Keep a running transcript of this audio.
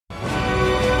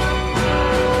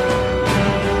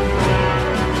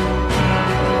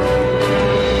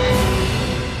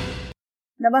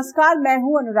नमस्कार, मैं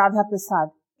हूँ अनुराधा प्रसाद।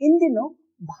 इन दिनों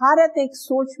भारत एक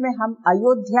सोच में हम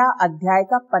अयोध्या अध्याय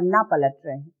का पन्ना पलट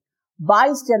रहे हैं।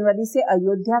 22 जनवरी से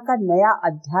अयोध्या का नया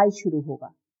अध्याय शुरू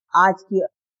होगा। आज की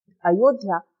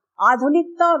अयोध्या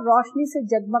आधुनिकता और रोशनी से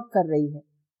जगमग कर रही है।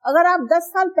 अगर आप 10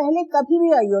 साल पहले कभी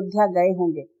भी अयोध्या गए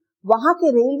होंगे, वहां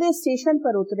के रेलवे स्टेशन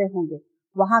पर उतरे होंगे,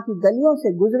 वहां की गलियों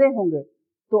से गुजरे होंगे,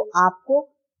 तो आपको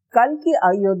कल की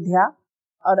अयोध्या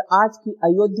और आज की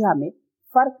अयोध्या में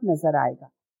फर्क नजर आएगा।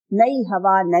 नई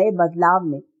हवा, नए बदलाव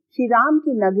ने श्री राम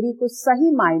की नगरी को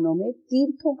सही मायनों में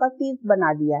तीर्थों का तीर्थ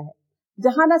बना दिया है,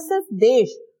 जहां न सिर्फ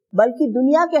देश बल्कि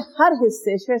दुनिया के हर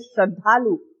हिस्से से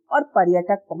श्रद्धालु और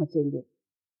पर्यटक पहुंचेंगे।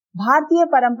 भारतीय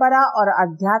परंपरा और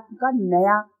अध्यात्म का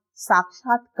नया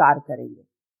साक्षात्कार करेंगे।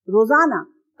 रोजाना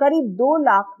करीब 2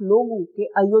 लाख लोगों के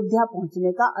अयोध्या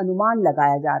पहुंचने का अनुमान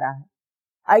लगाया जा रहा है।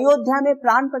 अयोध्या में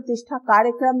प्राण प्रतिष्ठा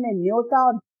कार्यक्रम में न्योता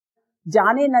और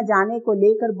जाने न जाने को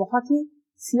लेकर बहुत ही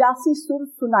सियासी सुर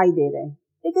सुनाई दे रहे हैं।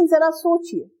 लेकिन जरा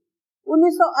सोचिए,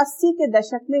 1980 के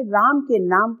दशक में राम के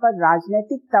नाम पर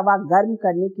राजनीतिक तवा गर्म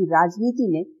करने की राजनीति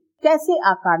ने कैसे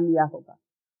आकार लिया होगा।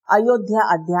 अयोध्या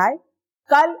अध्याय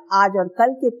कल, आज और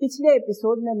कल के पिछले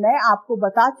एपिसोड में मैं आपको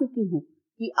बता चुकी हूँ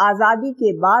कि आजादी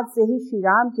के बाद से ही श्री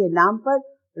राम के नाम पर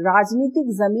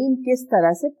राजनीतिक जमीन किस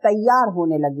तरह से तैयार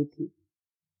होने लगी थी।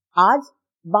 आज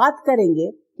बात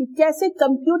करेंगे कि कैसे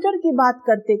कंप्यूटर की बात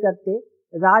करते करते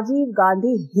राजीव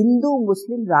गांधी हिंदू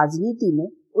मुस्लिम राजनीति में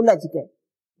उलझ गए।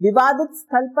 विवादित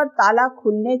स्थल पर ताला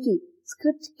खुलने की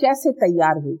स्क्रिप्ट कैसे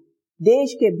तैयार हुई।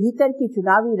 देश के भीतर की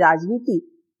चुनावी राजनीति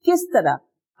किस तरह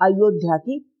अयोध्या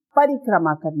की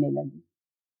परिक्रमा करने लगी।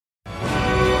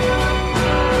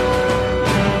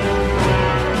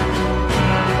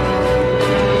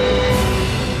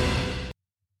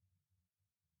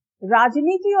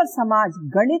 राजनीति और समाज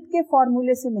गणित के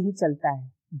फॉर्मूले से नहीं चलता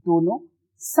है। दोनों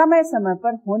समय समय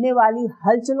पर होने वाली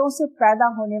हलचलों से पैदा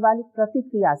होने वाली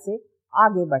प्रतिक्रिया से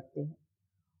आगे बढ़ते हैं।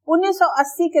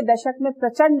 1980 के दशक में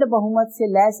प्रचंड बहुमत से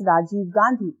लैस राजीव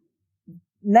गांधी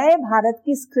नए भारत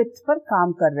की स्क्रिप्ट पर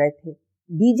काम कर रहे थे।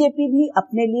 बीजेपी भी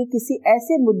अपने लिए किसी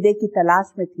ऐसे मुद्दे की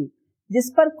तलाश में थी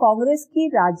जिस पर कांग्रेस की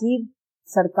राजीव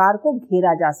सरकार को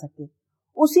घेरा जा सके।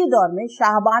 उसी दौर में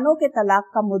शाहबानों के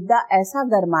तलाक का मुद्दा ऐसा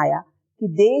गरमाया कि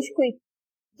देश को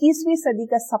 21वीं सदी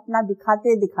का सपना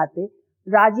दिखाते दिखाते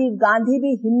राजीव गांधी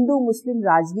भी हिंदू मुस्लिम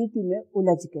राजनीति में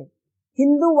उलझ गए।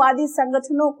 हिंदूवादी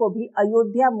संगठनों को भी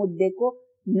अयोध्या मुद्दे को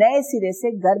नए सिरे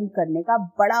से गर्म करने का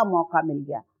बड़ा मौका मिल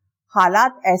गया।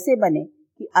 हालात ऐसे बने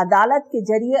कि अदालत के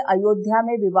जरिए अयोध्या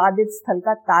में विवादित स्थल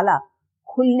का ताला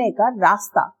खुलने का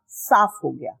रास्ता साफ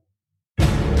हो गया।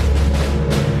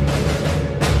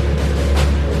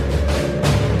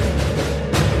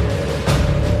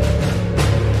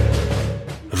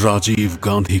 राजीव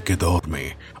गांधी के दौर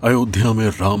में अयोध्या में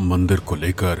राम मंदिर को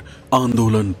लेकर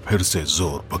आंदोलन फिर से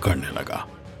जोर पकड़ने लगा।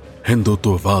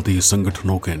 हिंदुत्ववादी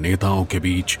संगठनों के नेताओं के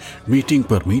बीच मीटिंग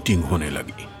पर मीटिंग होने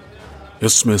लगी।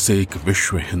 इसमें से एक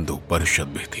विश्व हिंदू परिषद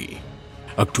भी थी।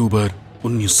 अक्टूबर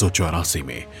 1984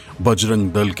 में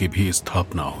बजरंग दल की भी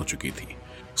स्थापना हो चुकी थी।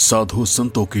 साधु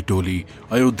संतों की टोली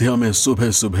अयोध्या में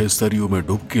सुबह सुबह सरयू में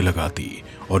डुबकी लगाती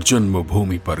और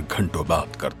जन्मभूमि पर घंटों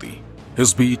बात करती।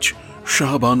 इस बीच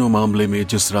शाहबानो मामले में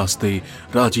जिस रास्ते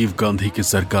राजीव गांधी की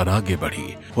सरकार आगे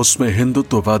बढ़ी, उसमें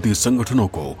हिंदुत्ववादी संगठनों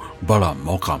को बड़ा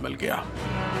मौका मिल गया।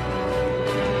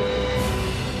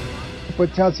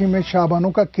 85 में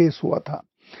शाहबानों का केस हुआ था।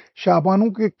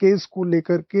 शाहबानों के केस को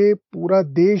लेकर के पूरा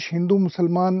देश हिंदू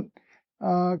मुसलमान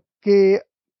के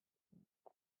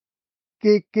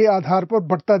आधार पर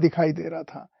बढ़ता दिखाई दे रहा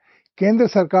था। केंद्र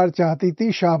सरकार चाहती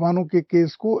थी शाहबानों के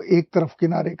केस को एक तरफ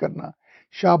किनारे करना।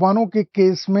 शाहबानों के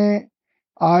केस में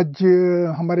आज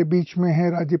हमारे बीच में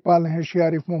है राज्यपाल हैं श्री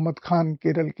आरिफ मोहम्मद खान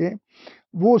केरल के।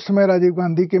 वो उस समय राजीव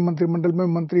गांधी के मंत्रिमंडल में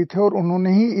मंत्री थे और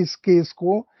उन्होंने ही इस केस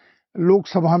को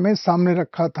लोकसभा में सामने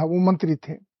रखा था। वो मंत्री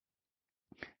थे,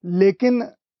 लेकिन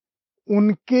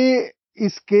उनके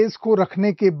इस केस को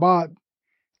रखने के बाद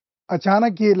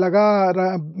अचानक ये लगा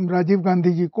राजीव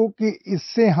गांधी जी को कि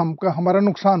इससे हमारा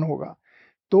नुकसान होगा।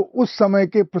 तो उस समय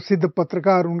के प्रसिद्ध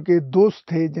पत्रकार उनके दोस्त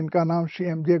थे जिनका नाम श्री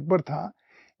एमजे अकबर था।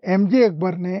 एमजे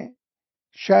अकबर ने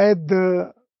शायद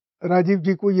राजीव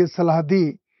जी को ये सलाह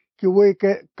दी कि वो एक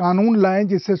कानून लाएं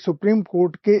जिससे सुप्रीम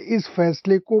कोर्ट के इस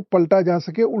फैसले को पलटा जा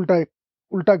सके,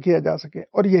 उल्टा किया जा सके,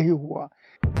 और यही हुआ।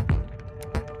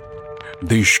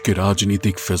 देश की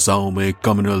राजनीतिक फिजाओं में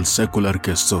कम्युनल सेकुलर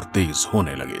के सुर तेज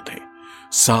होने लगे थे।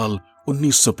 साल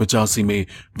 1985 में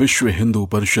विश्व हिंदू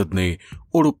परिषद ने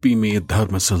उडुपी में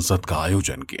धर्म संसद का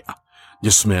आयोजन किया,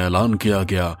 जिसमें ऐलान किया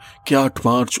गया कि 8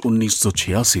 मार्च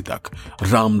 1986 तक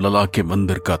रामलला के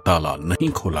मंदिर का ताला नहीं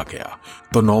खोला गया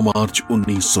तो 9 मार्च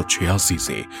 1986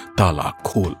 से ताला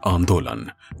खोल आंदोलन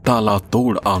ताला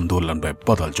तोड़ आंदोलन में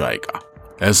बदल जाएगा।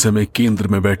 ऐसे में केंद्र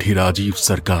में बैठी राजीव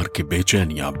सरकार की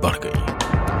बेचैनियां बढ़ गई।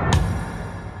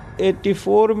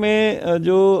 84 में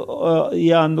जो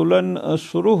यह आंदोलन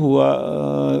शुरू हुआ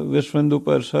विश्व हिंदू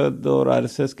परिषद और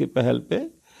आरएसएस की पहल पे,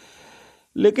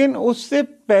 लेकिन उससे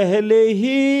पहले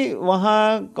ही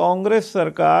वहाँ कांग्रेस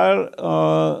सरकार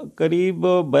करीब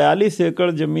 42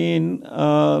 एकड़ जमीन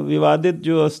विवादित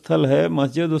जो स्थल है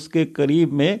मस्जिद उसके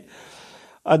करीब में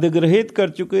अधिग्रहित कर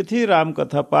चुकी थी राम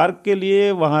कथा पार्क के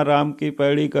लिए। वहाँ राम की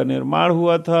पैड़ी का निर्माण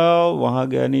हुआ था। वहाँ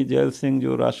ज्ञानी जैल सिंह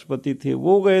जो राष्ट्रपति थे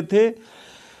वो गए थे।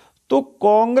 तो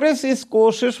कांग्रेस इस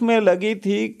कोशिश में लगी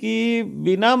थी कि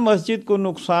बिना मस्जिद को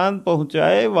नुकसान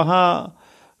पहुँचाए वहाँ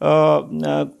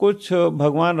कुछ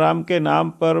भगवान राम के नाम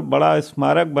पर बड़ा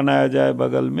स्मारक बनाया जाए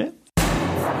बगल में।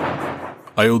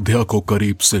 अयोध्या को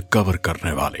करीब से कवर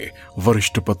करने वाले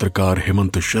वरिष्ठ पत्रकार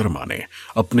हेमंत शर्मा ने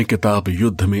अपनी किताब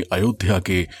युद्ध में अयोध्या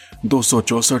के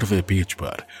 264वें पेज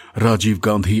पर राजीव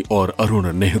गांधी और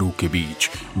अरुण नेहरू के बीच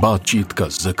बातचीत का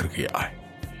जिक्र किया है।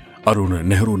 अरुण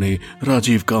नेहरू ने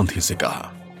राजीव गांधी से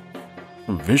कहा,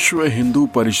 विश्व हिंदू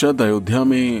परिषद अयोध्या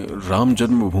में राम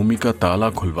जन्मभूमि का ताला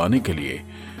खुलवाने के लिए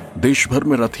देश भर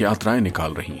में रथ यात्राएं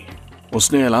निकाल रही हैं।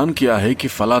 उसने ऐलान किया है कि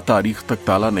फला तारीख तक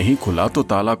ताला नहीं खुला तो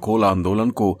ताला खोल आंदोलन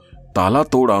को ताला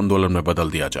तोड़ आंदोलन में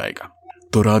बदल दिया जाएगा।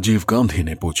 तो राजीव गांधी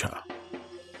ने पूछा,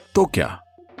 तो क्या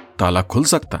ताला खुल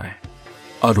सकता है?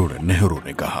 अरुण नेहरू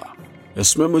ने कहा,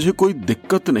 इसमें मुझे कोई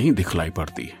दिक्कत नहीं दिखलाई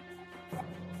पड़ती है,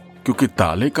 क्योंकि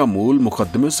ताले का मूल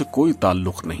मुकदमे से कोई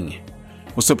ताल्लुक नहीं है,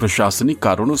 उसे प्रशासनिक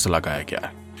कारणों से लगाया गया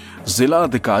है। जिला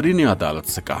अधिकारी ने अदालत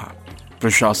से कहा,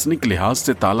 प्रशासनिक लिहाज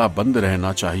से ताला बंद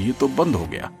रहना चाहिए तो बंद हो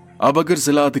गया। अब अगर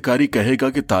जिला अधिकारी कहेगा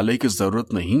कि ताले की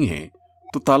जरूरत नहीं है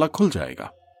तो ताला खुल जाएगा।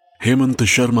 हेमंत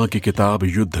शर्मा की किताब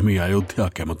युद्ध में अयोध्या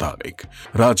के मुताबिक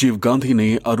राजीव गांधी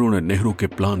ने अरुण नेहरू के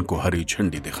प्लान को हरी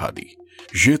झंडी दिखा दी।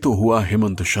 ये तो हुआ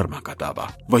हेमंत शर्मा का दावा।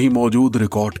 वहीं मौजूद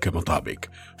रिकॉर्ड के मुताबिक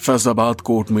फैजाबाद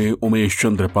कोर्ट में उमेश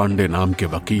चंद्र पांडे नाम के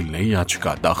वकील ने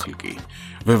याचिका दाखिल की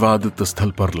विवादित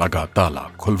स्थल पर लगा ताला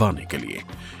खुलवाने के लिए।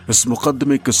 इस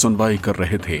मुकदमे की सुनवाई कर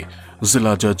रहे थे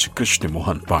जिला जज कृष्ण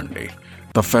मोहन पांडे।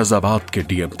 तब फैजाबाद के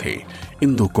डीएम थे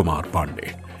इंदु कुमार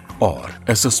पांडे और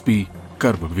एसएसपी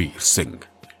कर्मवीर सिंह।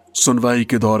 सुनवाई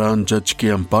के दौरान जज के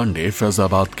एम पांडे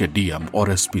फैजाबाद के डीएम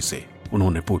और एसपी से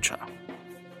उन्होंने पूछा,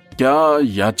 क्या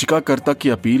याचिकाकर्ता की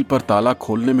अपील पर ताला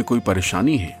खोलने में कोई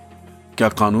परेशानी है? क्या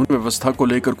कानून व्यवस्था को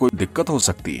लेकर कोई दिक्कत हो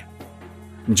सकती है?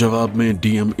 जवाब में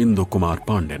डीएम इंदु कुमार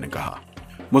पांडे ने कहा,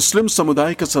 मुस्लिम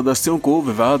समुदाय के सदस्यों को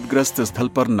विवादग्रस्त स्थल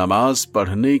पर नमाज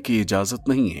पढ़ने की इजाजत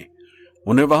नहीं है,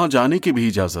 उन्हें वहां जाने की भी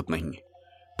इजाजत नहीं है।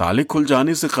 ताले खुल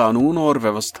जाने से कानून और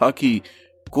व्यवस्था की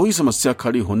कोई समस्या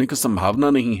खड़ी होने की संभावना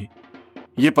नहीं है।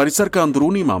 यह परिसर का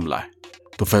अंदरूनी मामला है।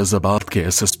 तो फैजाबाद के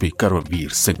एसएसपी कर्मवीर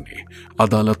सिंह ने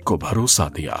अदालत को भरोसा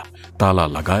दिया, ताला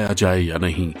लगाया जाए या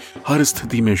नहीं, हर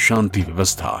स्थिति में शांति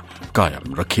व्यवस्था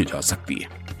कायम रखी जा सकती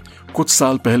है। कुछ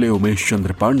साल पहले उमेश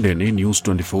चंद्र पांडे ने न्यूज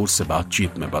 24 से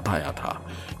बातचीत में बताया था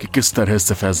कि किस तरह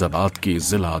से फैजाबाद की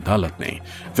जिला अदालत ने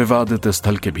विवादित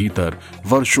स्थल के भीतर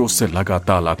वर्षों से लगा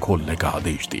ताला खोलने का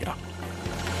आदेश दिया।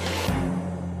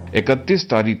 31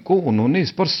 तारीख को उन्होंने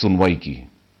इस पर सुनवाई की।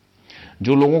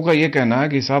 जो लोगों का यह कहना है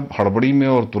कि साहब हड़बड़ी में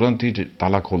और तुरंत ही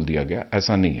ताला खोल दिया गया,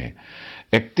 ऐसा नहीं है।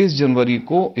 31 जनवरी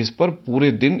को इस पर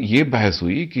पूरे दिन ये बहस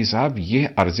हुई कि साहब ये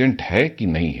अर्जेंट है कि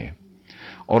नहीं है,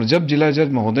 और जब जिला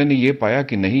जज महोदय ने यह पाया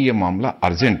कि नहीं ये मामला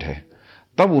अर्जेंट है,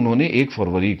 तब उन्होंने 1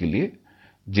 फरवरी के लिए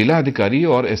जिला अधिकारी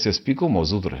और एसएसपी को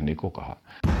मौजूद रहने को कहा।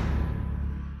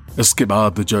 इसके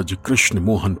बाद जज कृष्ण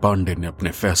मोहन पांडे ने अपने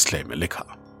फैसले में लिखा,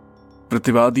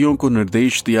 प्रतिवादियों को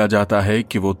निर्देश दिया जाता है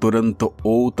कि वो तुरंत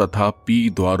ओ तथा पी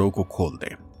द्वारों को खोल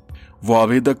दें। वो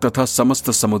आवेदक तथा समस्त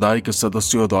समुदाय के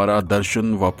सदस्यों द्वारा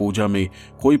दर्शन व पूजा में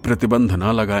कोई प्रतिबंध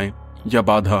न लगाएं या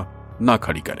बाधा न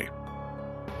खड़ी करें।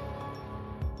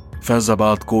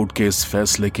 फैजाबाद कोर्ट के इस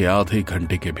फैसले के आधे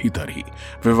घंटे के भीतर ही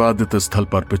विवादित स्थल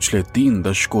पर पिछले 3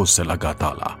 दशकों से लगा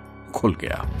ताला खुल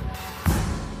गया।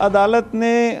 अदालत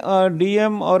ने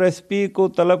डीएम और एसपी को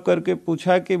तलब करके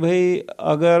पूछा कि भाई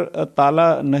अगर ताला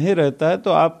नहीं रहता है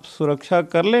तो आप सुरक्षा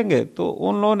कर लेंगे? तो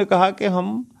उन लोगों ने कहा कि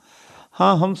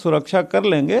हम सुरक्षा कर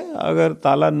लेंगे, अगर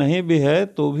ताला नहीं भी है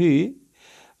तो भी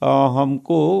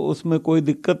हमको उसमें कोई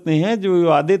दिक्कत नहीं है। जो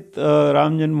विवादित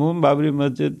राम जन्मभूमि बाबरी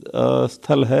मस्जिद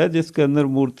स्थल है जिसके अंदर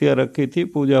मूर्तियां रखी थी,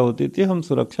 पूजा होती थी, हम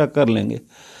सुरक्षा कर लेंगे।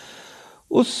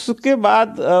 उसके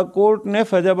बाद कोर्ट ने,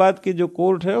 फैजाबाद की जो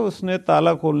कोर्ट है उसने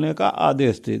ताला खोलने का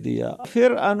आदेश दे दिया।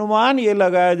 फिर अनुमान ये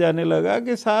लगाया जाने लगा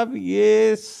कि साहब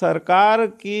ये सरकार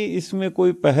की इसमें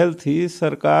कोई पहल थी,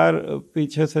 सरकार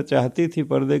पीछे से चाहती थी,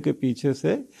 पर्दे के पीछे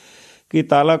से, कि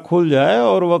ताला खुल जाए,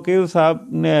 और वकील साहब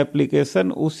ने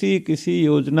एप्लीकेशन उसी किसी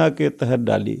योजना के तहत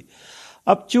डाली।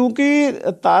 अब चूंकि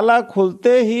ताला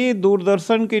खुलते ही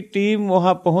दूरदर्शन की टीम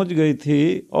वहां पहुंच गई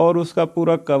थी और उसका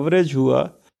पूरा कवरेज हुआ।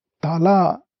 ताला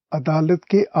अदालत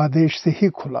के आदेश से ही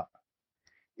खुला।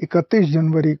 31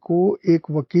 जनवरी को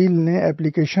एक वकील ने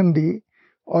एप्लीकेशन दी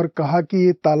और कहा कि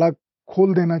ये ताला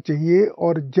खोल देना चाहिए,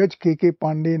 और जज के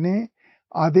पांडे ने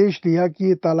आदेश दिया कि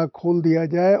ये ताला खोल दिया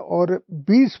जाए, और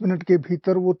 20 मिनट के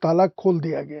भीतर वो ताला खोल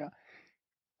दिया गया।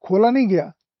 खोला नहीं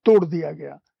गया, तोड़ दिया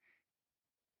गया।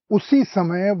 उसी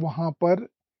समय वहां पर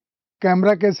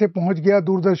कैमरा कैसे पहुंच गया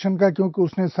दूरदर्शन का, क्योंकि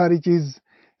उसने सारी चीज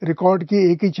रिकॉर्ड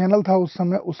की, एक ही चैनल था उस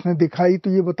समय, उसने दिखाई, तो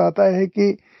ये बताता है कि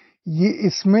ये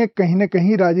इसमें कहीं न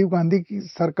कहीं राजीव गांधी की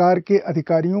सरकार के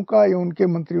अधिकारियों का या उनके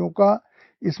मंत्रियों का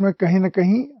इसमें कहीं न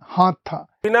कहीं हाथ था।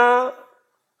 बिना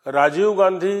राजीव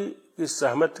गांधी की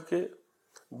सहमति के,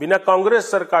 बिना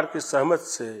कांग्रेस सरकार की सहमति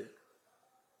से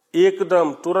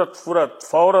एकदम तुरंत फुरत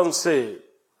फौरन से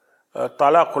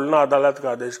ताला खुलना अदालत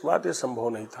का आदेश के बाद ये संभव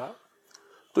नहीं था।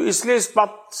 तो इसलिए इस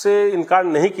बात से इनकार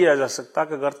नहीं किया जा सकता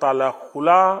कि अगर ताला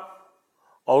खुला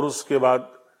और उसके बाद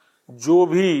जो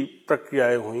भी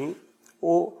प्रक्रियाएं हुई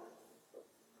वो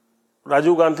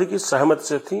राजीव गांधी की सहमति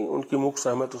से थी, उनकी मुख्य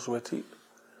सहमति उसमें थी।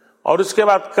 और इसके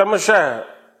बाद क्रमशः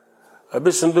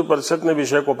विश्व हिंदू परिषद ने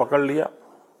विषय को पकड़ लिया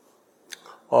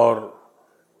और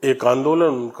एक आंदोलन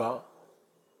उनका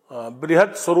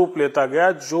बृहद स्वरूप लेता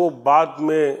गया, जो बाद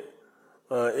में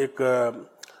एक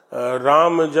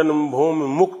राम जन्मभूमि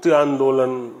मुक्ति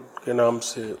आंदोलन के नाम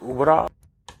से उभरा।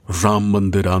 राम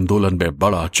मंदिर आंदोलन में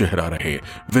बड़ा चेहरा रहे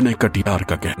विनय कटियार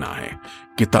का कहना है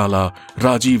कि ताला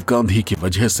राजीव गांधी की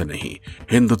वजह से नहीं,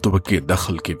 हिंदुत्व के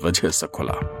दखल की वजह से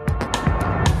खुला।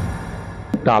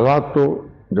 ताला तो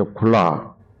जब खुला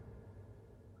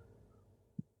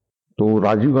तो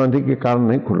राजीव गांधी के कारण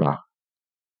नहीं खुला,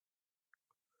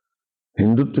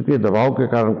 हिंदुत्व के दबाव के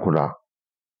कारण खुला,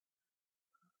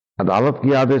 अदालत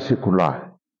के आदेश से खुला है।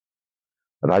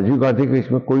 राजीव गांधी का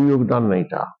इसमें कोई योगदान नहीं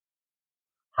था,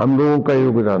 हम लोगों का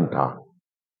योगदान था।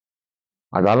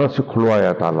 अदालत से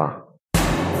खुलवाया ताला।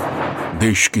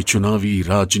 देश की चुनावी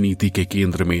राजनीति के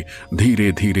केंद्र में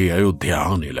धीरे धीरे अयोध्या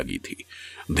आने लगी थी।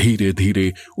 धीरे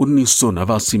धीरे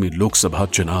 1989 में लोकसभा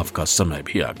चुनाव का समय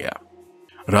भी आ गया।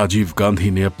 राजीव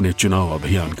गांधी ने अपने चुनाव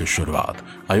अभियान की शुरुआत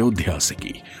अयोध्या से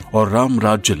की और राम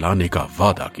राज्य लाने का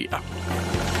वादा किया।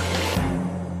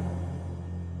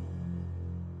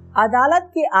 अदालत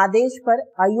के आदेश पर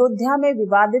अयोध्या में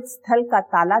विवादित स्थल का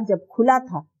ताला जब खुला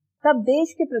था, तब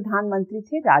देश के प्रधानमंत्री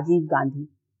थे राजीव गांधी।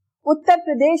 उत्तर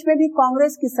प्रदेश में भी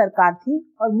कांग्रेस की सरकार थी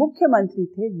और मुख्यमंत्री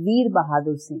थे वीर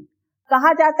बहादुर सिंह।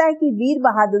 कहा जाता है कि वीर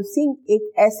बहादुर सिंह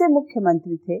एक ऐसे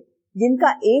मुख्यमंत्री थे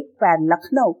जिनका एक पैर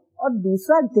लखनऊ और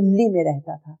दूसरा दिल्ली में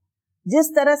रहता था।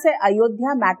 जिस तरह से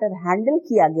अयोध्या मैटर हैंडल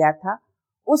किया गया था,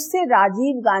 उससे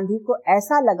राजीव गांधी को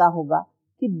ऐसा लगा होगा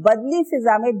कि बदली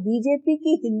फिजा में बीजेपी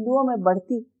की हिंदुओं में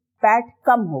बढ़ती पैठ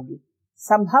कम होगी।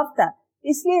 संभवतः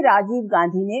इसलिए राजीव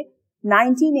गांधी ने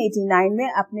 1989 में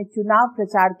अपने चुनाव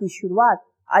प्रचार की शुरुआत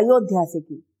अयोध्या से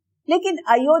की। लेकिन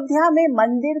अयोध्या में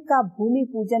मंदिर का भूमि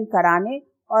पूजन कराने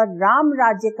और राम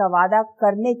राज्य का वादा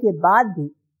करने के बाद भी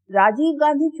राजीव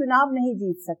गांधी चुनाव नहीं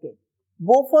जीत सके।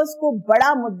 बोफोर्स को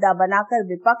बड़ा मुद्दा बनाकर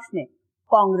विपक्ष ने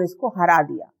कांग्रेस को हरा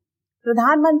दिया।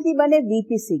 प्रधानमंत्री बने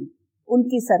वीपी सिंह।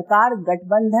 उनकी सरकार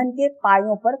गठबंधन के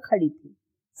पायों पर खड़ी थी।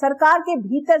 सरकार के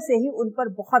भीतर से ही उन पर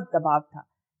बहुत दबाव था।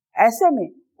 ऐसे में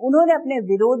उन्होंने अपने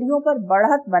विरोधियों पर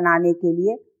बढ़त बनाने के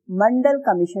लिए मंडल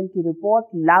कमीशन की रिपोर्ट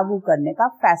लागू करने का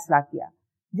फैसला किया,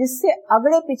 जिससे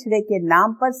अगड़े पिछड़े के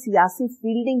नाम पर सियासी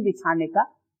फील्डिंग बिछाने का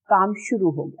काम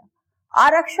शुरू हो गया।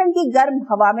 आरक्षण की गर्म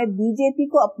हवा में बीजेपी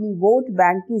को अपनी वोट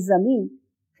बैंक की जमीन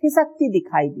खिसकती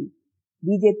दिखाई दी।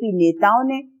 बीजेपी नेताओं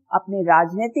ने अपने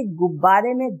राजनीतिक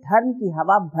गुब्बारे में धर्म की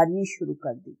हवा भरनी शुरू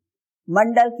कर दी।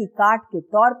 मंडल की काट के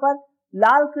तौर पर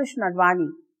लाल कृष्ण आडवाणी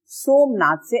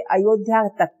सोमनाथ से अयोध्या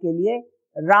तक के लिए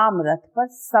राम रथ पर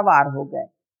सवार हो गए।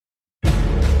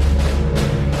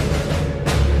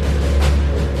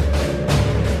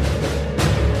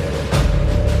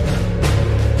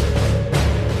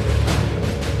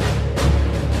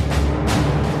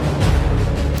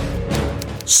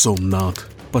 सोमनाथ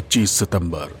 25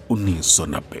 सितंबर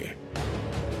 1990।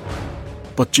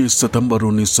 25 सितंबर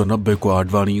 1990 को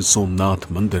आडवाणी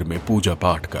सोमनाथ मंदिर में पूजा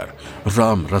पाठ कर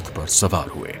राम रथ पर सवार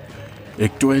हुए।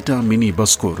 एक टोयोटा मिनी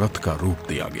बस को रथ का रूप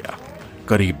दिया गया।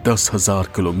 करीब 10,000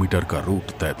 किलोमीटर का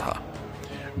रूट तय था।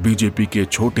 बीजेपी के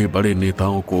छोटे बड़े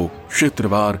नेताओं को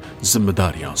क्षेत्रवार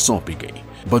जिम्मेदारियां सौंपी गई।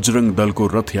 बजरंग दल को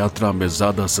रथ यात्रा में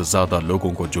ज्यादा से ज्यादा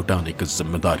लोगों को जुटाने की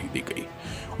जिम्मेदारी दी गई।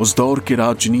 उस दौर की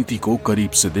राजनीति को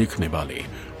करीब से देखने वाले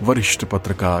वरिष्ठ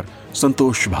पत्रकार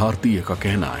संतोष भारतीय का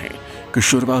कहना है कि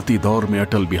शुरुआती दौर में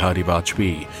अटल बिहारी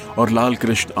वाजपेयी और लाल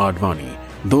कृष्ण आडवाणी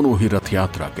दोनों ही रथ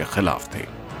यात्रा के खिलाफ थे।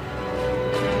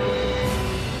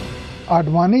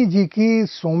 आडवाणी जी की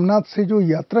सोमनाथ से जो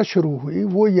यात्रा शुरू हुई,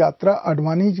 वो यात्रा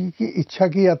आडवाणी जी की इच्छा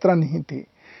की यात्रा नहीं थी।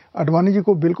 आडवाणी जी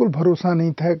को बिल्कुल भरोसा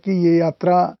नहीं था कि ये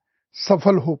यात्रा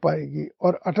सफल हो पाएगी,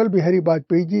 और अटल बिहारी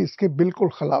वाजपेयी जी इसके बिल्कुल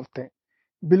खिलाफ थे,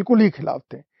 बिल्कुल ही खिलाफ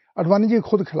थे। आडवाणी जी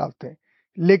खुद खिलाफ थे।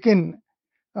 लेकिन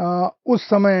उस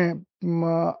समय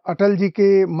अटल जी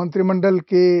के मंत्रिमंडल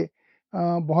के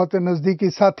बहुत नज़दीकी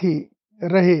साथी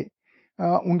रहे,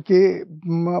 उनके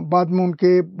बाद में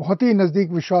उनके बहुत ही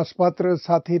नज़दीक विश्वास पात्र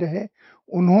साथी रहे।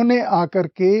 उन्होंने आकर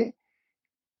के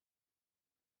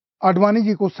आडवाणी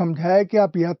जी को समझाया कि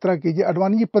आप यात्रा कीजिए।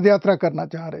 आडवाणी जी पदयात्रा करना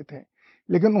चाह रहे थे,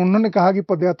 लेकिन उन्होंने कहा कि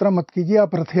पदयात्रा मत कीजिए,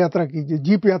 आप रथ यात्रा कीजिए,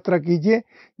 जीप यात्रा कीजिए।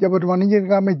 जब आडवाणी जी ने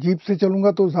कहा मैं जीप से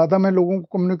चलूंगा तो ज्यादा मैं लोगों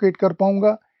को कम्युनिकेट कर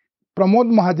पाऊंगा। प्रमोद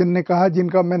महाजन ने कहा,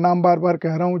 जिनका मैं नाम बार बार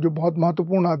कह रहा हूं, जो बहुत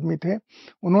महत्वपूर्ण आदमी थे,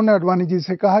 उन्होंने आडवाणी जी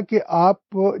से कहा कि आप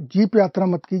जीप यात्रा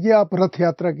मत कीजिए, आप रथ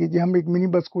यात्रा कीजिए। हम एक मिनी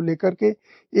बस को लेकर के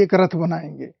एक रथ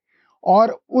बनाएंगे।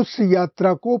 और उस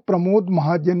यात्रा को प्रमोद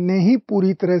महाजन ने ही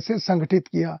पूरी तरह से संगठित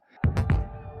किया।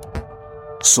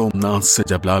 सोमनाथ से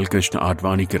जब लाल कृष्ण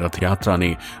आडवाणी की रथ यात्रा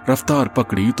ने रफ्तार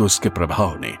पकड़ी तो इसके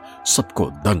प्रभाव ने सबको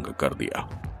दंग कर दिया।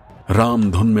 राम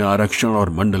धुन में आरक्षण और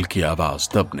मंडल की आवाज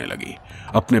दबने लगी।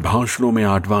 अपने भाषणों में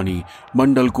आडवाणी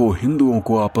मंडल को हिंदुओं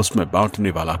को आपस में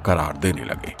बांटने वाला करार देने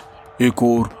लगे। एक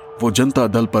ओर वो जनता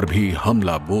दल पर भी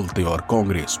हमला बोलते और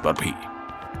कांग्रेस पर भी।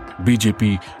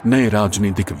 बीजेपी नए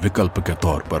राजनीतिक विकल्प के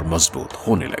तौर पर मजबूत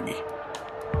होने लगी।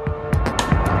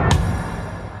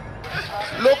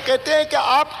 लोग कहते हैं कि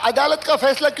आप अदालत का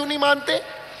फैसला क्यों नहीं मानते?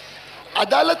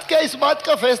 अदालत क्या इस बात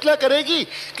का फैसला करेगी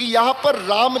कि यहां पर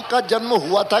राम का जन्म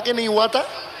हुआ था कि नहीं हुआ था?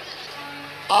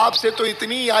 आपसे तो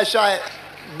इतनी आशा है,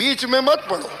 बीच में मत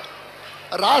पड़ो,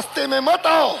 रास्ते में मत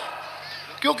आओ,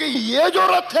 क्योंकि ये जो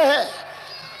रथ है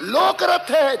लोक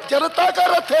रथ है, जनता का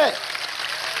रथ है,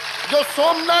 जो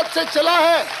सोमनाथ से चला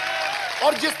है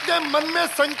और जिसने मन में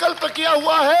संकल्प किया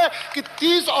हुआ है कि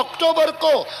 30 अक्टूबर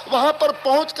को वहां पर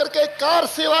पहुंच करके कार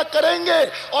सेवा करेंगे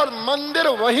और मंदिर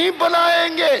वहीं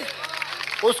बनाएंगे,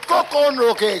 उसको कौन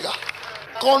रोकेगा?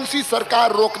 कौन सी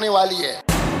सरकार रोकने वाली है?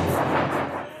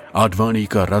 आडवाणी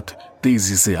का रथ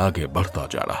तेजी से आगे बढ़ता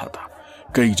जा रहा था।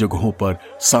 कई जगहों पर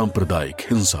सांप्रदायिक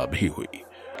हिंसा भी हुई,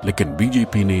 लेकिन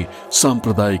बीजेपी ने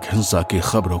सांप्रदायिक हिंसा की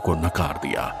खबरों को नकार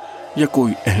दिया या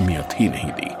कोई अहमियत ही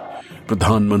नहीं दी।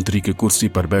 प्रधानमंत्री की कुर्सी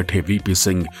पर बैठे वीपी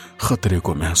सिंह खतरे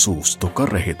को महसूस तो कर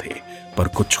रहे थे, पर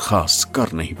कुछ खास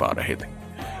कर नहीं पा रहे थे।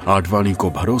 आडवाणी को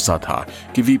भरोसा था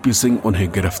कि वीपी सिंह उन्हें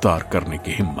गिरफ्तार करने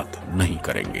की हिम्मत नहीं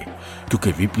करेंगे,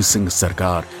 क्योंकि वीपी सिंह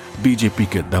सरकार बीजेपी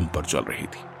के दम पर चल रही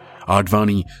थी।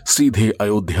 आडवाणी सीधे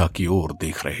अयोध्या की ओर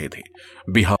देख रहे थे।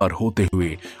 बिहार होते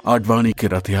हुए आडवाणी की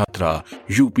रथ यात्रा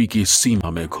यूपी की सीमा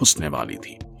में घुसने वाली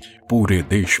थी। पूरे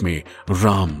देश में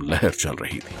राम लहर चल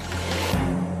रही थी।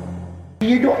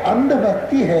 ये जो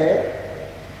अंधभक्ति है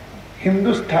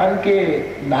हिंदुस्तान के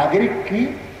नागरिक की,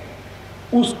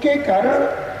 उसके कारण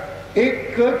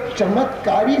एक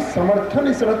चमत्कारी समर्थन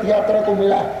इस रथ यात्रा को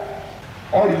मिला,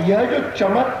 और यह जो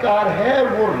चमत्कार है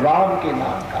वो राम के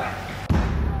नाम का है।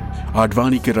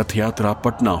 आडवाणी की रथ यात्रा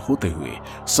पटना होते हुए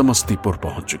समस्तीपुर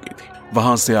पहुंच चुकी थी।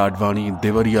 वहां से आडवाणी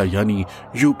देवरिया यानी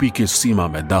यूपी की सीमा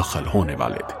में दाखिल होने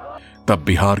वाले थे। तब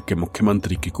बिहार के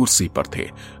मुख्यमंत्री की कुर्सी पर थे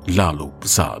लालू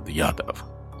प्रसाद यादव।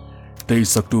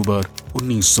 23 अक्टूबर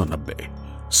 1990,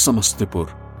 समस्तीपुर,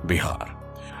 बिहार।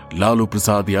 लालू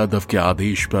प्रसाद यादव के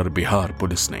आदेश पर बिहार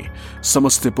पुलिस ने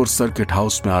समस्तीपुर सर्किट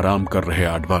हाउस में आराम कर रहे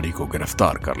आडवाणी को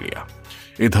गिरफ्तार कर लिया।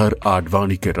 इधर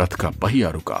आडवाणी के रथ का पहिया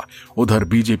रुका, उधर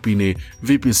बीजेपी ने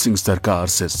वीपी सिंह सरकार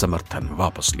से समर्थन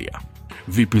वापस लिया।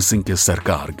 वीपी सिंह की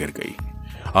सरकार गिर गई।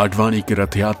 आडवाणी की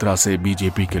रथ यात्रा से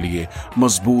बीजेपी के लिए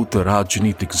मजबूत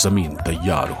राजनीतिक जमीन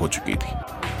तैयार हो चुकी थी।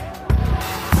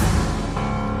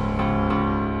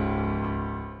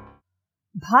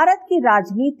 भारत की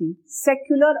राजनीति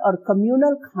सेक्युलर और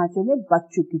कम्युनल खांचों में बट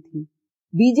चुकी थी।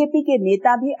 बीजेपी के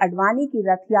नेता भी आडवाणी की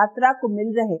रथ यात्रा को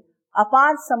मिल रहे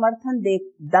अपार समर्थन देख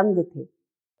दंग थे।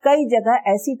 कई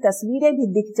जगह ऐसी तस्वीरें भी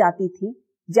दिख जाती थी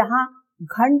जहां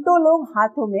घंटों लोग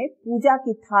हाथों में पूजा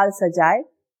की थाल सजाए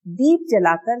दीप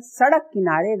जलाकर सड़क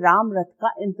किनारे राम रथ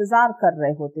का इंतजार कर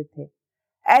रहे होते थे।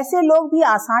 ऐसे लोग भी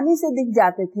आसानी से दिख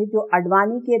जाते थे जो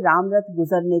आडवाणी के राम रथ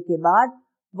गुजरने के बाद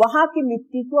वहां की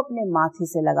मिट्टी को अपने माथे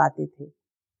से लगाते थे।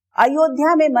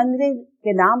 अयोध्या में मंदिर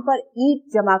के नाम पर ईंट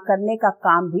जमा करने का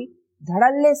काम भी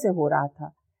धड़ल्ले से हो रहा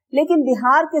था, लेकिन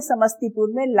बिहार के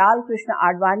समस्तीपुर में लाल कृष्ण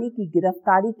आडवाणी की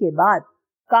गिरफ्तारी के बाद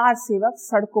कार सेवक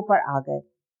सड़कों पर आ गए।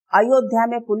 अयोध्या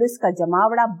में पुलिस का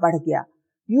जमावड़ा बढ़ गया।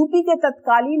 यूपी के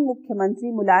तत्कालीन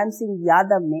मुख्यमंत्री मुलायम सिंह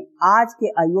यादव ने आज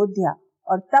के अयोध्या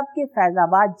और तब के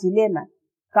फैजाबाद जिले में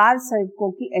कार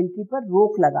सेवकों की एंट्री पर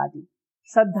रोक लगा दी।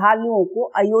 श्रद्धालुओं को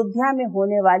अयोध्या में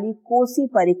होने वाली कोसी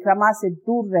परिक्रमा से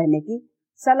दूर रहने की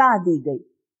सलाह दी गई,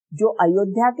 जो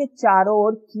अयोध्या के चारों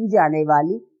ओर की जाने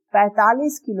वाली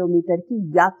 45 किलोमीटर की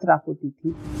यात्रा होती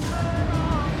थी।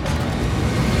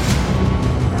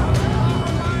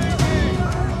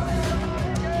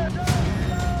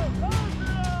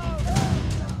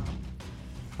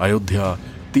 अयोध्या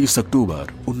 30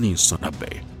 अक्टूबर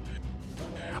 1990।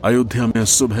 अयोध्या में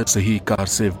सुबह से ही कार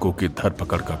सेवकों की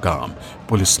धरपकड़ का काम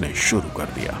पुलिस ने शुरू कर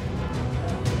दिया।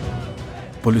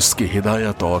 पुलिस की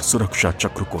हिदायत और सुरक्षा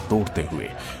चक्र को तोड़ते हुए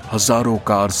हजारों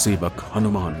कार सेवक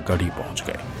हनुमानगढ़ी पहुंच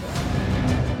गए,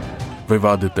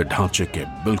 विवादित ढांचे के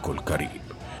बिल्कुल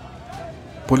करीब।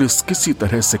 पुलिस किसी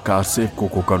तरह से कार सेवकों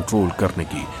को कंट्रोल करने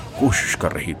की कोशिश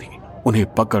कर रही थी। उन्हें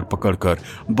पकड़ पकड़ कर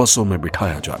बसों में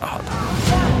बिठाया जा रहा था।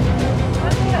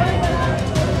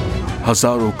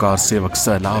 हजारों कार सेवक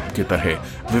सैलाब की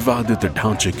तरह विवादित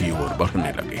ढांचे की ओर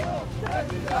बढ़ने लगे।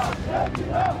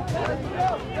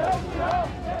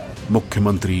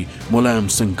 मुख्यमंत्री मुलायम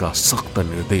सिंह का सख्त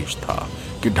निर्देश था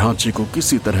कि ढांचे को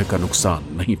किसी तरह का नुकसान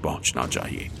नहीं पहुंचना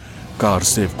चाहिए। कार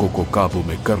सेवकों को काबू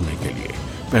में करने के लिए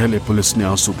पहले पुलिस ने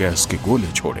आंसू गैस के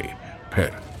गोले छोड़े,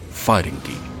 फिर फायरिंग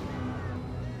की।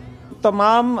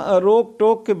 तमाम रोक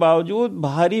टोक के बावजूद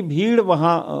भारी भीड़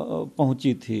वहां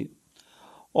पहुंची थी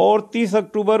और 30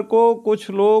 अक्टूबर को कुछ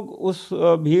लोग उस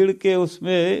भीड़ के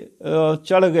उसमें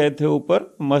चढ़ गए थे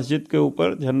ऊपर, मस्जिद के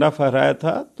ऊपर झंडा फहराया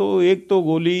था। तो एक तो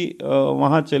गोली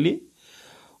वहां चली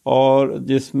और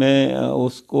जिसमें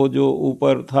उसको जो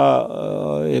ऊपर था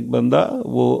एक बंदा,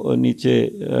 वो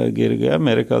नीचे गिर गया।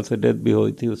 मेरे ख्याल से डेथ भी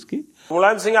हुई थी उसकी।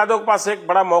 मुलायम सिंह यादव के पास एक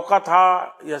बड़ा मौका था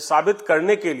यह साबित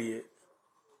करने के लिए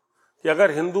कि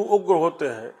अगर हिंदू उग्र होते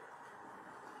हैं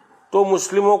तो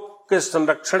मुस्लिमों के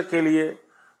संरक्षण के लिए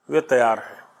वे तैयार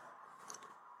हैं।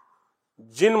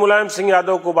 जिन मुलायम सिंह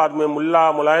यादव को बाद में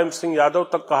मुल्ला मुलायम सिंह यादव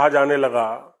तक कहा जाने लगा,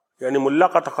 यानी मुल्ला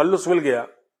का तखल्लुस मिल गया,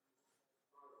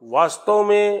 वास्तव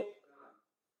में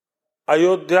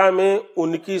अयोध्या में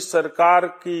उनकी सरकार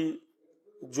की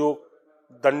जो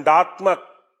दंडात्मक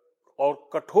और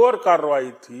कठोर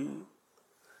कार्रवाई थी,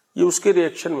 ये उसके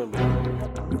रिएक्शन में मिला।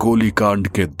 गोलीकांड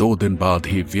के 2 दिन बाद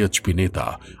ही वीएचपी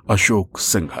नेता अशोक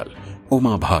सिंघल,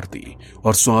 उमा भारती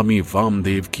और स्वामी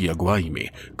वामदेव की अगुवाई में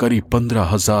करीब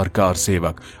 15,000 कार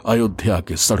सेवक अयोध्या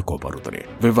के सड़कों पर उतरे।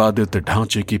 विवादित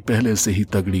ढांचे की पहले से ही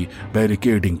तगड़ी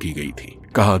बैरिकेडिंग की गई थी।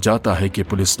 कहा जाता है कि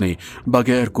पुलिस ने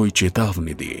बगैर कोई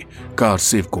चेतावनी दिए कार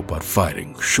सेवकों पर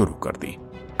फायरिंग शुरू कर दी।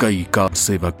 कई कार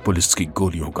सेवक पुलिस की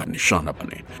गोलियों का निशाना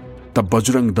बने। तब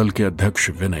बजरंग दल के अध्यक्ष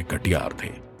विनय कटियार थे।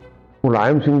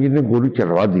 मुलायम सिंह जी ने गोली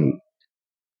चलवा दी,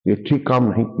 ये ठीक काम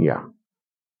नहीं किया।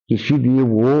 इसीलिए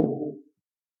वो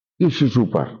इस इशू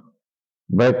पर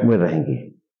बैक में रहेंगे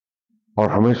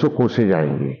और हमेशा कोसे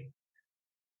जाएंगे।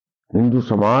 हिंदू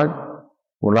समाज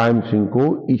मुलायम सिंह को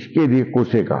इसके लिए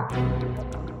कोसेगा।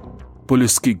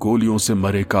 पुलिस की गोलियों से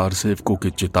मरे कार सेवकों के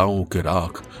चिताओं के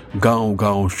राख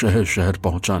गांव-गांव, शहर-शहर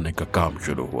पहुंचाने का काम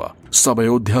शुरू हुआ। सब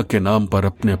अयोध्या के नाम पर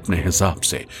अपने अपने हिसाब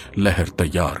से लहर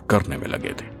तैयार करने में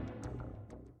लगे थे।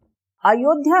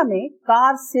 अयोध्या में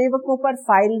कार सेवकों पर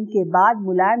फायरिंग के बाद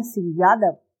मुलायम सिंह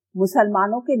यादव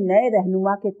मुसलमानों के नए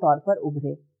रहनुमा के तौर पर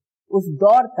उभरे। उस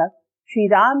दौर तक श्री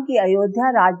राम की अयोध्या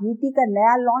राजनीति का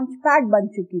नया लॉन्च पैड बन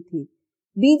चुकी थी।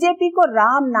 बीजेपी को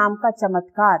राम नाम का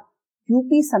चमत्कार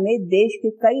यूपी समेत देश के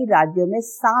कई राज्यों में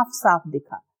साफ साफ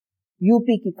दिखा।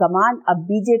 यूपी की कमान अब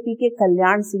बीजेपी के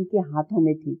कल्याण सिंह के हाथों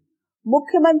में थी।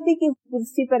 मुख्यमंत्री की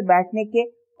कुर्सी पर बैठने के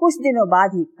कुछ दिनों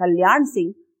बाद ही कल्याण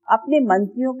सिंह अपने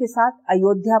मंत्रियों के साथ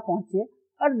अयोध्या पहुंचे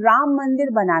और राम मंदिर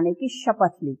बनाने की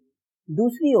शपथ ली।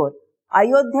 दूसरी ओर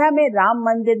अयोध्या में राम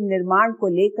मंदिर निर्माण को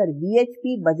लेकर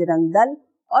वीएचपी, बजरंग दल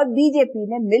और बीजेपी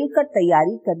ने मिलकर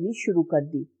तैयारी करनी शुरू कर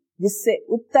दी, जिससे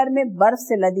उत्तर में बर्फ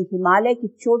से लदी हिमालय की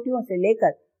चोटियों से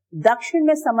लेकर दक्षिण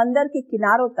में समंदर के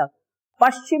किनारों तक,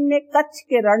 पश्चिम में कच्छ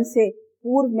के रण से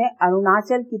पूर्व में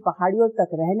अरुणाचल की पहाड़ियों तक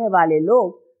रहने वाले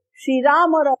लोग श्री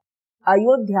राम और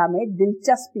अयोध्या में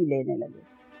दिलचस्पी लेने लगे।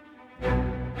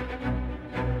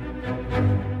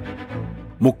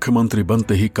 मुख्यमंत्री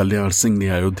बनते ही कल्याण सिंह ने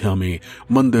अयोध्या में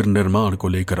मंदिर निर्माण को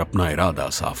लेकर अपना इरादा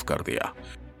साफ कर दिया।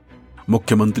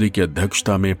 मुख्यमंत्री की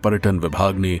अध्यक्षता में पर्यटन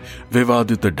विभाग ने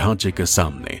विवादित ढांचे के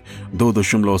सामने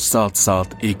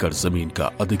 2.77 एकड़ जमीन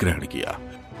का अधिग्रहण किया।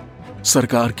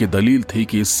 सरकार की दलील थी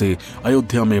कि इससे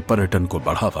अयोध्या में पर्यटन को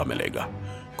बढ़ावा मिलेगा।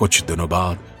 कुछ दिनों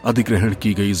बाद अधिग्रहण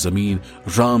की गई जमीन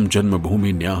राम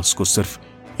जन्मभूमि न्यास को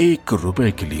सिर्फ 1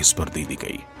 रुपए की लीज पर दे दी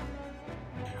गई।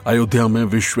 अयोध्या में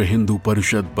विश्व हिंदू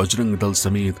परिषद, बजरंग दल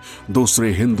समेत दूसरे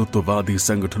हिंदुत्ववादी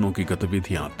संगठनों की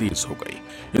गतिविधियां तेज हो गई।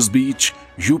 इस बीच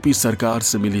यूपी सरकार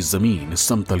से मिली जमीन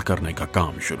समतल करने का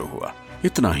काम शुरू हुआ।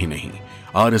 इतना ही नहीं,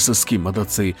 आरएसएस की मदद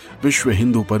से विश्व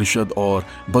हिंदू परिषद और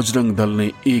बजरंग दल ने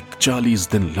एक 40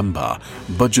 दिन लंबा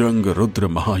बजरंग रुद्र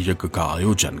महायज्ञ का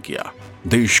आयोजन किया।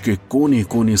 देश के कोने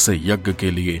कोने से यज्ञ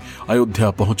के लिए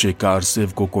अयोध्या पहुंचे कार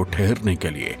सेवकों को ठहरने के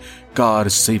लिए कार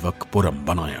सेवकपुरम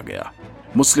बनाया गया।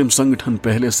 मुस्लिम संगठन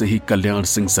पहले से ही कल्याण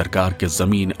सिंह सरकार के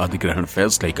जमीन अधिग्रहण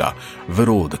फैसले का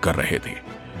विरोध कर रहे थे।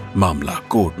 मामला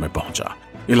कोर्ट में पहुंचा।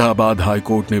 इलाहाबाद हाई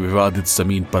कोर्ट ने विवादित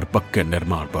जमीन पर पक्के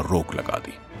निर्माण पर रोक लगा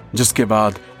दी, जिसके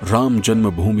बाद राम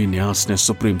जन्मभूमि न्यास ने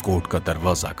सुप्रीम कोर्ट का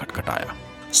दरवाजा खटखटाया।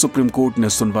 सुप्रीम कोर्ट ने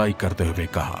सुनवाई करते हुए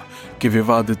कहा कि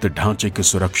विवादित ढांचे की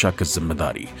सुरक्षा की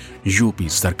जिम्मेदारी यूपी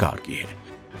सरकार की है।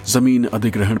 जमीन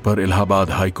अधिग्रहण पर इलाहाबाद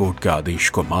हाई कोर्ट के आदेश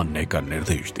को मानने का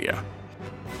निर्देश दिया।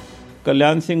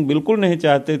 कल्याण सिंह बिल्कुल नहीं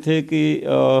चाहते थे कि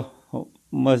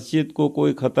मस्जिद को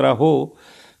कोई खतरा हो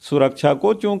सुरक्षा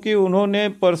को, क्योंकि उन्होंने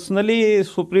पर्सनली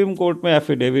सुप्रीम कोर्ट में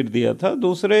एफिडेविट दिया था।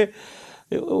 दूसरे,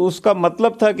 उसका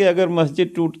मतलब था कि अगर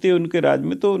मस्जिद टूटती उनके राज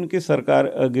में तो उनकी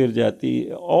सरकार गिर जाती।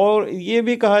 और ये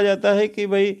भी कहा जाता है कि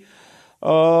भाई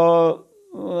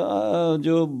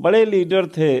जो बड़े लीडर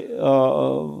थे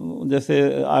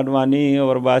जैसे आडवाणी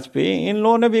और वाजपेयी, इन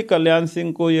लोगों ने भी कल्याण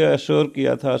सिंह को ये अश्योर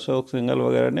किया था, अशोक सिंघल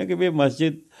वगैरह ने, कि भाई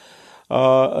मस्जिद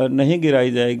नहीं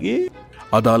गिराई जाएगी।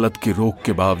 अदालत की रोक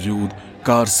के बावजूद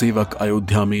कार सेवक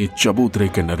अयोध्या में चबूतरे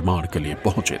के निर्माण के लिए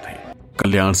पहुंचे थे।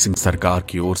 कल्याण सिंह सरकार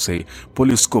की ओर से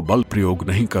पुलिस को बल प्रयोग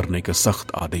नहीं करने के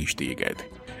सख्त आदेश दिए गए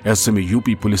थे। ऐसे में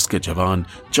यूपी पुलिस के जवान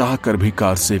चाहकर भी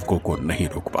कार सेवकों को नहीं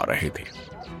रोक पा रहे थे।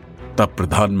 तब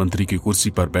प्रधानमंत्री की कुर्सी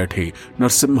पर बैठे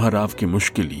नरसिम्हा राव की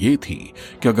मुश्किल ये थी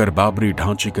कि अगर बाबरी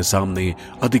ढांचे के सामने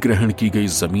अधिग्रहण की गई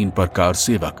जमीन पर कार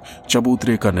सेवक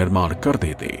चबूतरे का निर्माण कर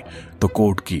देते तो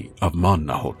कोर्ट की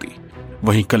अवमानना होती।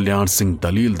 वहीं कल्याण सिंह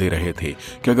दलील दे रहे थे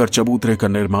कि अगर चबूतरे का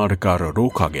निर्माण कार्य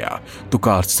रोका गया तो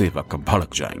कार सेवक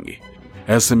भड़क जाएंगे।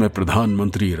 ऐसे में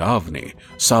प्रधानमंत्री राव ने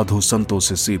साधु संतों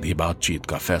से सीधी बातचीत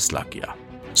का फैसला किया।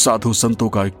 साधु संतों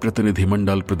का एक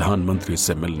प्रतिनिधिमंडल प्रधानमंत्री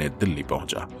से मिलने दिल्ली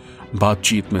पहुंचा।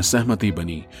 बातचीत में सहमति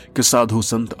बनी कि साधु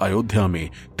संत अयोध्या में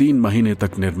 3 महीने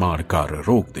तक निर्माण कार्य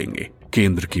रोक देंगे।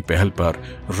 केंद्र की पहल पर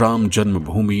राम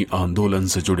जन्मभूमि आंदोलन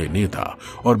से जुड़े नेता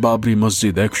और बाबरी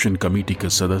मस्जिद एक्शन कमेटी के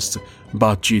सदस्य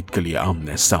बातचीत के लिए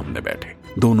आमने सामने बैठे।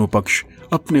 दोनों पक्ष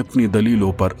अपनी अपनी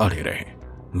दलीलों पर अड़े रहे।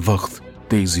 वक्त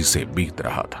तेजी से बीत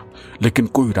रहा था, लेकिन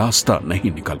कोई रास्ता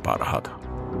नहीं निकल पा रहा था।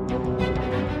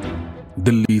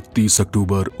 दिल्ली 30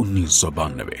 अक्टूबर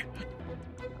 1992।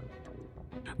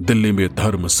 दिल्ली में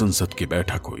धर्म संसद की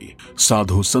बैठक हुई।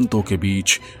 साधु संतों के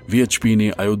बीच वीएचपी ने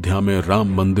अयोध्या में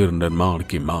राम मंदिर निर्माण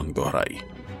की मांग दोहराई।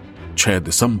 6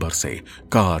 दिसंबर से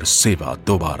कार सेवा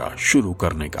दोबारा शुरू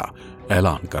करने का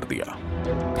ऐलान कर दिया।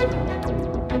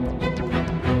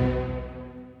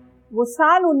 वो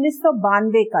साल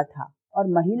 1992 का था और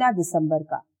महीना दिसंबर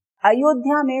का।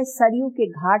 अयोध्या में सरयू के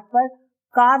घाट पर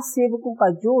कार सेवकों का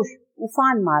जोश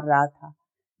उफान मार रहा था।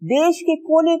 देश के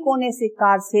कोने कोने से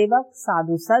कार सेवक,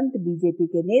 साधु संत, बीजेपी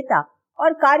के नेता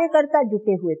और कार्यकर्ता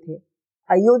जुटे हुए थे।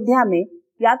 अयोध्या में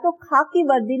या तो खाकी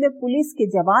वर्दी में पुलिस के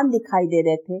जवान दिखाई दे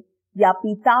रहे थे या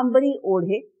पीतांबरी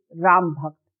ओढ़े राम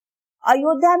भक्त।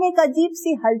 अयोध्या में एक अजीब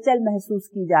सी हलचल महसूस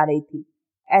की जा रही थी।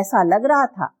 ऐसा लग रहा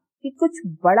था कि कुछ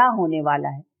बड़ा होने वाला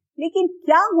है, लेकिन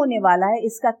क्या होने वाला है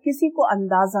इसका किसी को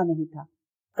अंदाजा नहीं था।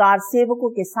 कार सेवकों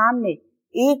के सामने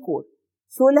एक ओर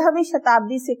 16वीं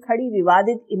शताब्दी से खड़ी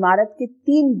विवादित इमारत के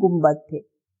 3 गुंबद थे,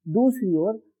 दूसरी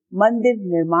ओर मंदिर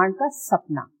निर्माण का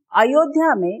सपना।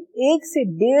 अयोध्या में 1 से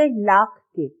 1.5 लाख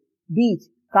के बीच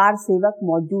कार सेवक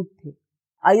मौजूद थे।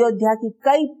 अयोध्या की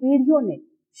कई पीढ़ियों ने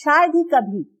शायद ही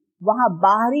कभी वहां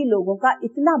बाहरी लोगों का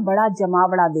इतना बड़ा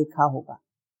जमावड़ा देखा होगा।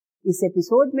 इस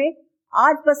एपिसोड में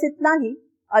आज बस इतना ही।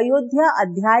 अयोध्या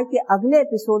अध्याय के अगले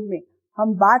एपिसोड में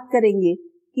हम बात करेंगे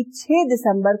कि 6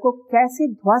 दिसंबर को कैसे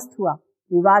ध्वस्त हुआ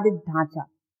विवादित ढांचा।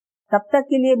 तब तक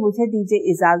के लिए मुझे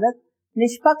दीजिए इजाजत।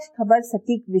 निष्पक्ष खबर,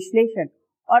 सटीक विश्लेषण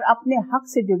और अपने हक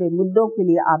से जुड़े मुद्दों के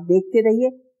लिए आप देखते रहिए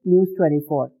न्यूज़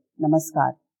 24।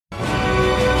 नमस्कार।